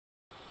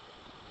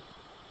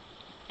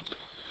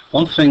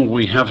One thing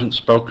we haven't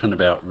spoken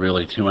about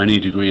really to any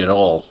degree at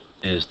all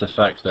is the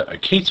fact that a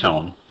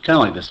ketone, kind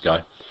of like this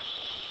guy,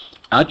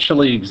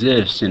 actually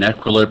exists in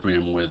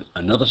equilibrium with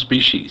another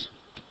species.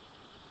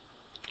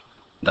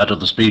 That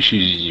other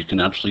species, you can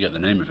actually get the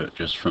name of it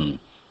just from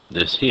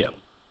this here.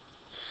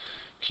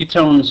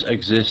 Ketones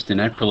exist in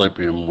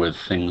equilibrium with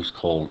things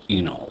called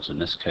enols. In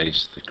this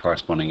case, the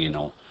corresponding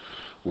enol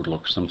would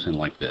look something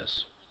like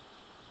this.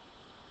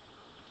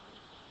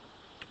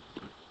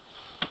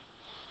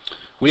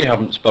 We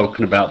haven't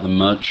spoken about them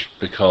much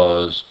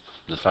because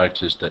the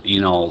fact is that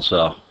enols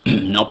are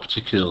not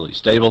particularly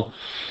stable.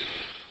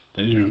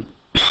 They do,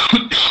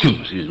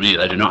 excuse me,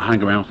 they do not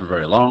hang around for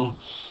very long.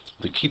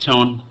 The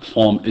ketone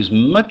form is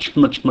much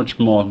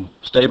more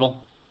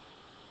stable.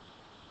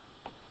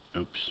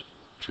 Oops,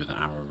 drew the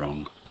arrow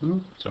wrong.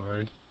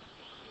 Sorry.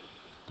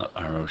 That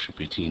arrow should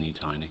be teeny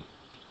tiny.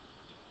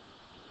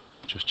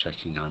 Just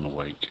checking I'm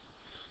awake.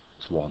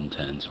 It's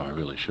 1:10, so I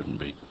really shouldn't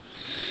be.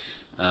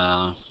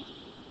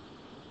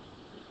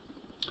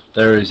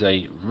 There is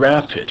a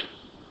rapid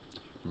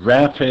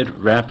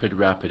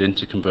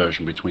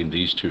interconversion between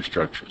these two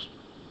structures,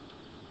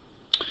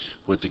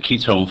 with the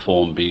ketone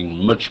form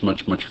being much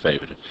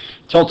favored.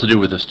 It's all to do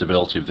with the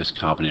stability of this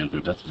carbonyl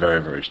group. That's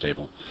very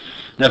stable.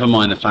 Never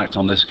mind the fact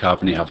on this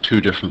carbon you have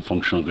two different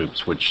functional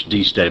groups, which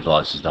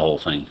destabilizes the whole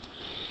thing.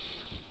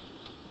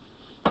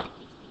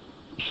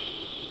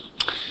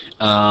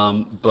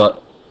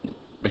 But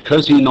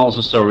because enols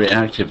are so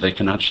reactive, they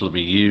can actually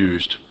be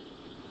used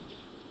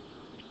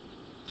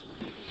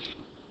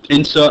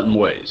in certain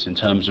ways in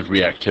terms of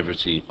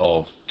reactivity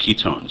of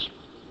ketones.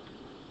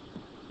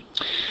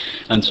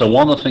 And so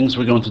one of the things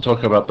we're going to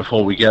talk about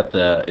before we get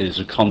there is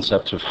a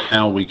concept of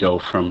how we go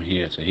from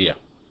here to here.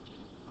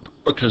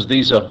 Because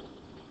these are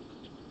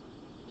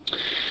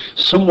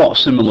somewhat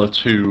similar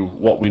to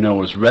what we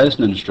know as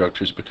resonance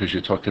structures, because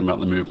you're talking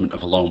about the movement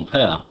of a lone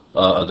pair,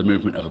 the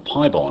movement of a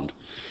pi bond.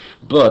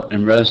 But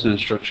in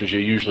resonance structures, you're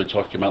usually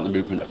talking about the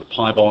movement of a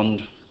pi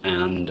bond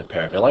and a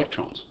pair of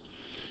electrons.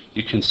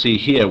 You can see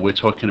here we're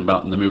talking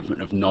about the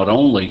movement of not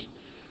only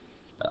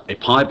a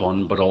pi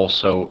bond, but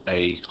also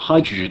a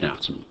hydrogen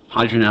atom.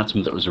 Hydrogen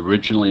atom that was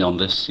originally on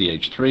this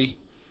CH3.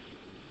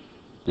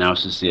 Now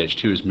since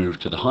CH2 has moved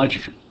to the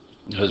hydrogen,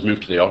 has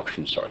moved to the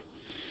oxygen, sorry.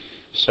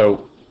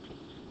 So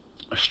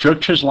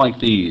structures like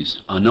these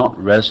are not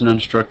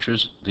resonance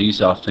structures. These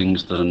are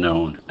things that are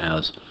known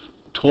as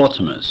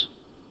tautomers.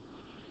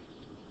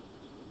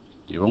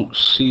 You won't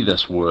see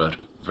this word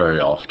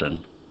very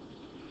often,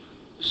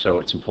 so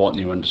it's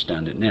important you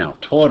understand it now.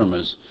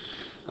 Tautomers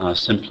are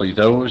simply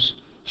those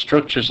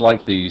structures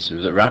like these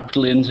that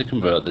rapidly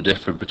interconvert the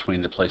difference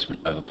between the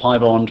placement of a pi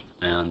bond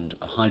and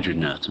a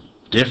hydrogen atom,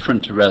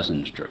 different to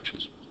resonance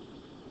structures.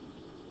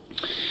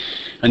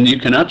 And you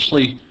can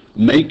actually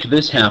make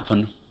this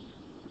happen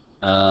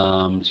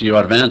to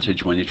your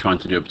advantage when you're trying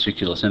to do a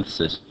particular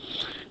synthesis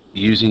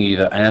using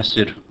either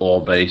acid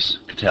or base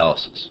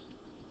catalysis.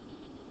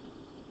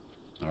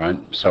 Alright,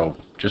 so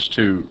just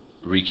to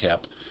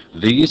recap,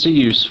 these are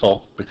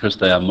useful because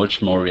they are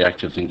much more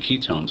reactive than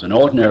ketones, and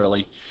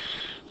ordinarily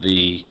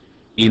the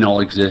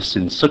enol exists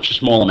in such a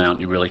small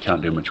amount you really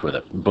can't do much with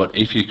it. But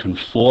if you can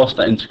force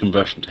that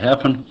interconversion to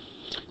happen,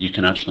 you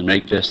can actually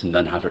make this and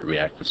then have it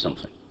react with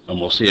something. And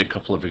we'll see a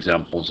couple of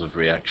examples of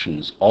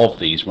reactions of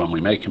these when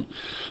we make them.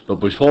 But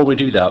before we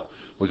do that,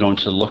 we're going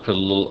to look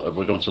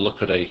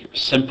at a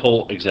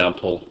simple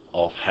example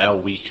of how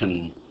we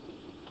can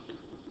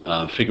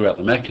figure out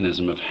the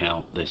mechanism of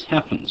how this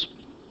happens.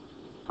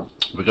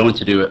 We're going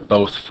to do it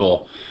both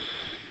for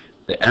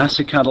the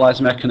acid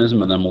catalyzed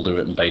mechanism, and then we'll do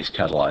it in base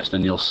catalyzed.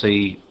 And you'll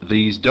see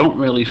these don't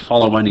really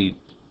follow any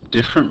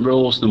different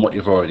rules than what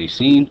you've already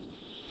seen.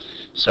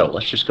 So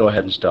let's just go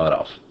ahead and start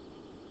off.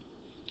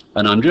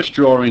 And I'm just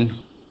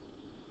drawing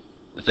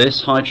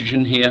this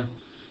hydrogen here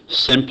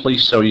simply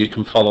so you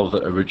can follow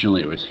that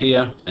originally it was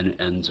here and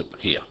it ends up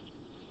here.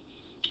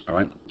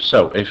 Alright,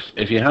 so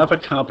if you have a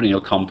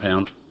carbonyl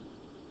compound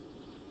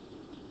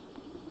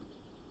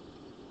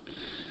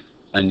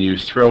and you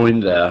throw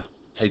in there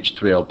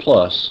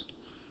H3O+,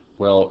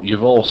 well,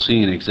 you've all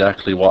seen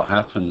exactly what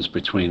happens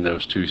between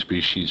those two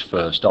species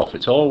first off.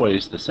 It's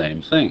always the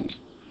same thing.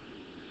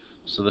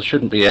 So there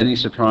shouldn't be any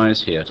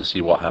surprise here to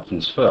see what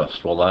happens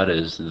first. Well, that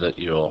is that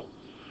your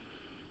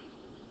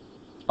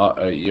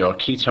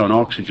ketone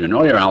oxygen,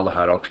 or your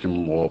aldehyde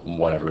oxygen, or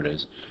whatever it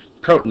is,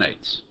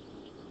 protonates.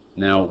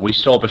 Now, we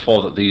saw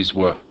before that these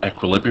were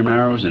equilibrium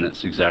arrows, and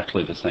it's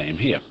exactly the same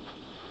here.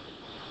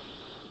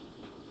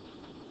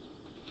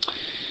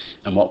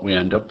 And what we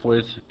end up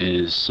with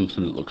is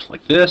something that looks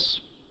like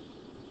this.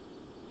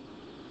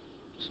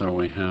 So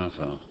we have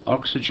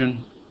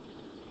oxygen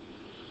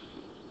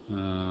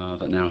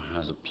that now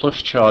has a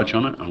plus charge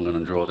on it. I'm going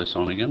to draw this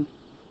on again.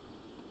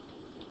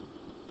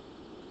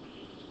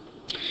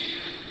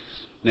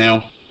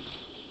 Now,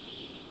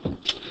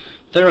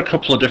 there are a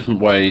couple of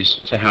different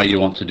ways to how you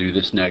want to do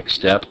this next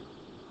step.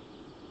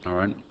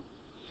 Alright.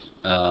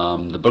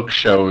 The book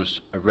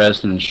shows a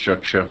resonance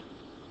structure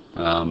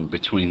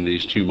between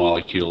these two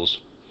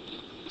molecules.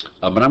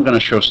 But I'm going to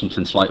show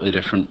something slightly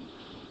different.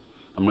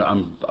 I'm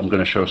going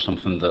to show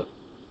something that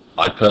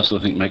I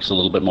personally think makes a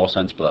little bit more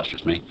sense, but that's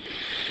just me.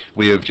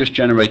 We have just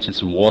generated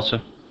some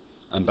water,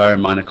 and bear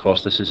in mind, of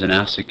course, this is an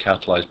acid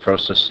catalyzed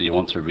process, so you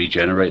want to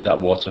regenerate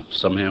that water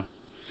somehow.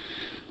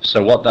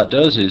 So what that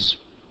does is,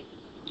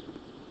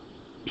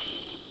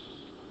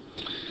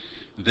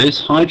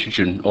 this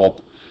hydrogen, or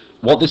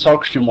what this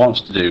oxygen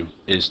wants to do,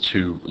 is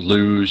to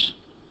lose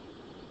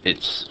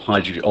its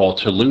hydrogen, or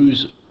to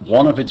lose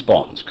one of its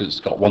bonds, because it's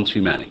got one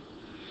too many.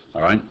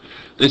 All right,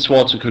 this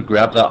water could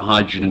grab that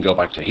hydrogen and go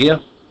back to here,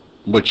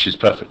 which is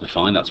perfectly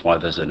fine. That's why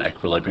there's an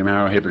equilibrium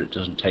arrow here, but it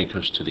doesn't take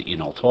us to the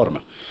enol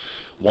tautomer.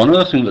 One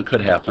other thing that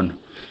could happen,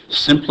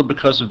 simply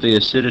because of the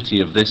acidity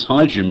of this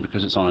hydrogen,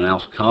 because it's on an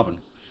alpha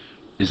carbon,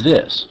 is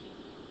this.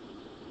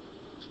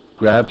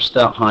 Grabs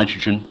that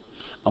hydrogen,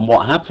 and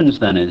what happens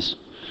then is,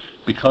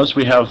 because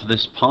we have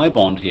this pi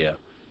bond here,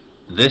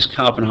 this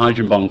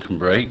carbon-hydrogen bond can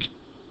break,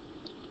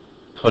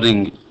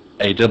 putting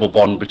a double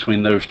bond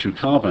between those two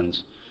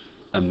carbons,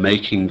 and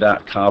making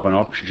that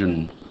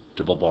carbon-oxygen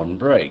double bond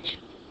break,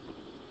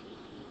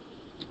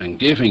 and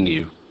giving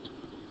you,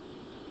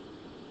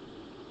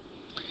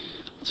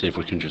 let's see if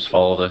we can just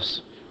follow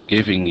this,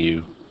 giving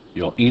you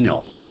your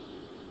enol,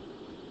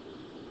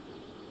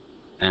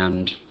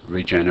 and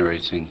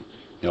regenerating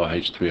your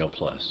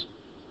H3O+.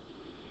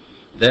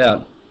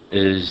 That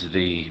is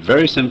the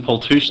very simple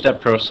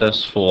two-step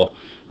process for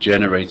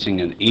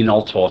generating an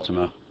enol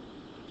tautomer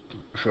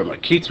from a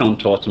ketone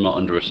tautomer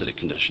under acidic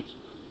conditions.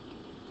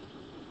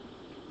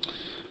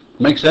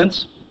 Make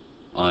sense?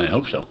 I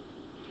hope so.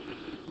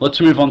 Let's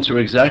move on to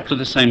exactly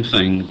the same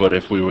thing, but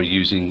if we were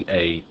using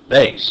a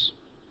base.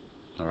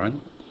 Alright?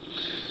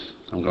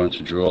 I'm going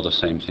to draw the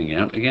same thing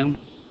out again.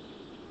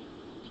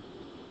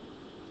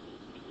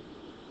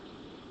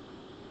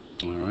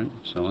 Alright,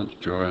 so let's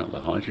draw out the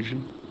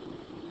hydrogen.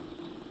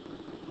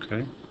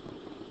 Okay.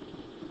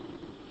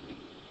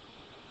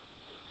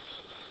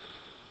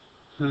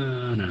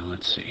 Now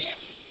let's see.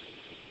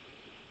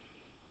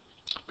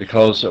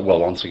 Because, well,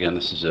 once again,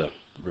 this is a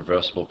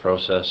reversible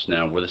process.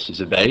 Now, well, this is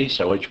a base.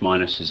 OH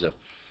minus is a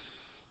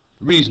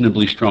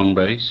reasonably strong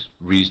base,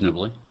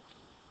 reasonably.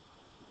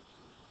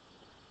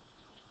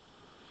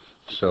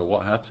 So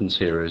what happens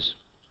here is,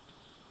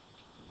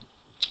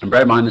 and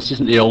bear in mind, this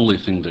isn't the only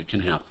thing that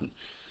can happen.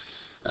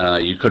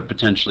 You could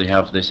potentially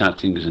have this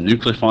acting as a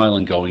nucleophile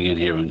and going in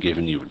here and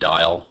giving you a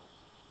diol.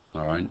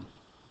 All right.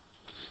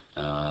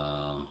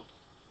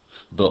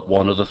 But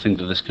one other thing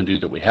that this can do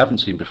that we haven't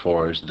seen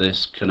before is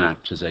this can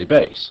act as a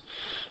base.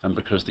 And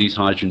because these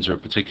hydrogens are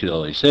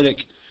particularly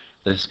acidic,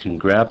 this can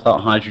grab that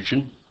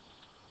hydrogen,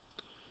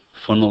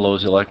 funnel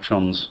those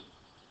electrons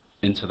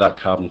into that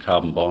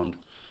carbon-carbon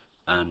bond,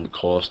 and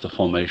cause the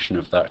formation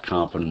of that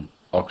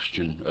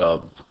carbon-oxygen,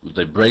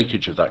 the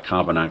breakage of that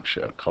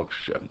carbon-oxygen,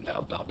 blah,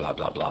 blah, blah,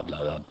 blah, blah,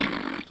 blah.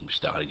 Let me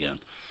start again.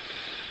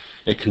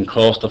 It can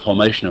cause the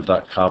formation of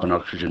that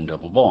carbon-oxygen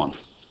double bond.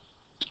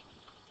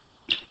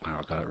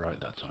 I got it right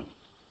that time.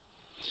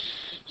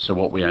 So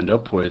what we end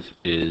up with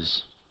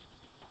is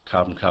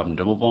carbon-carbon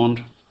double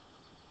bond,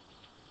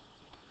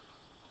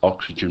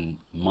 oxygen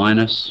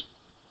minus,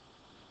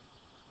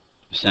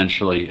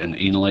 essentially an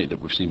enolate that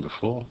we've seen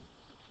before.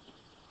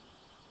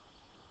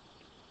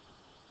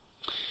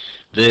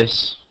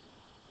 This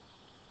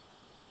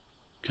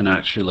can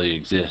actually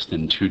exist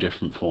in two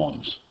different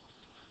forms.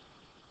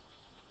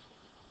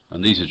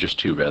 And these are just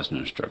two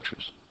resonance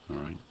structures, all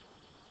right?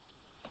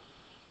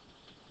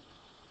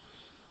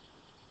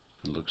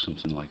 It looks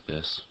something like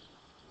this.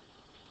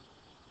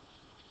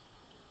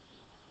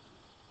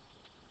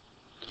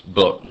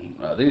 But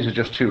these are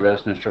just two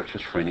resonance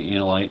structures for an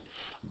enolate.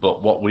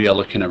 But what we are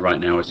looking at right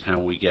now is how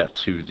we get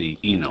to the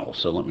enol.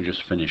 So let me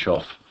just finish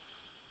off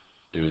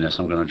doing this.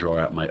 I'm going to draw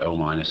out my O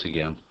minus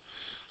again.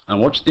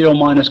 And what's the O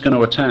minus going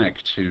to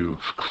attack to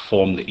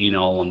form the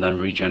enol and then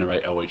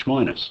regenerate OH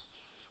minus?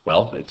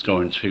 Well, it's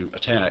going to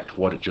attack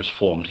what it just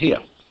formed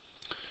here.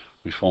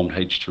 We formed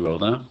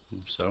H2O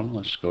there. So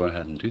let's go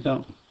ahead and do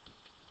that.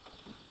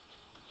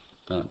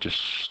 That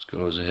just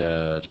goes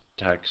ahead,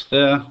 attacks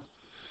there,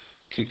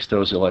 kicks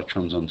those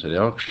electrons onto the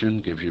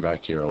oxygen, gives you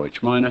back your OH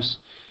minus,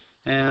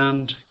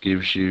 and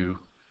gives you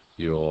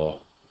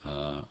your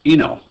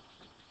enol.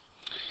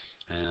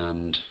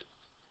 And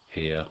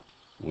here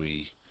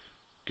we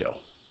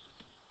go.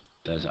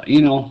 There's our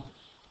enol,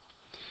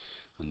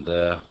 and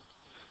there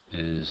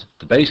is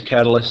the base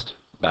catalyst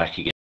back again.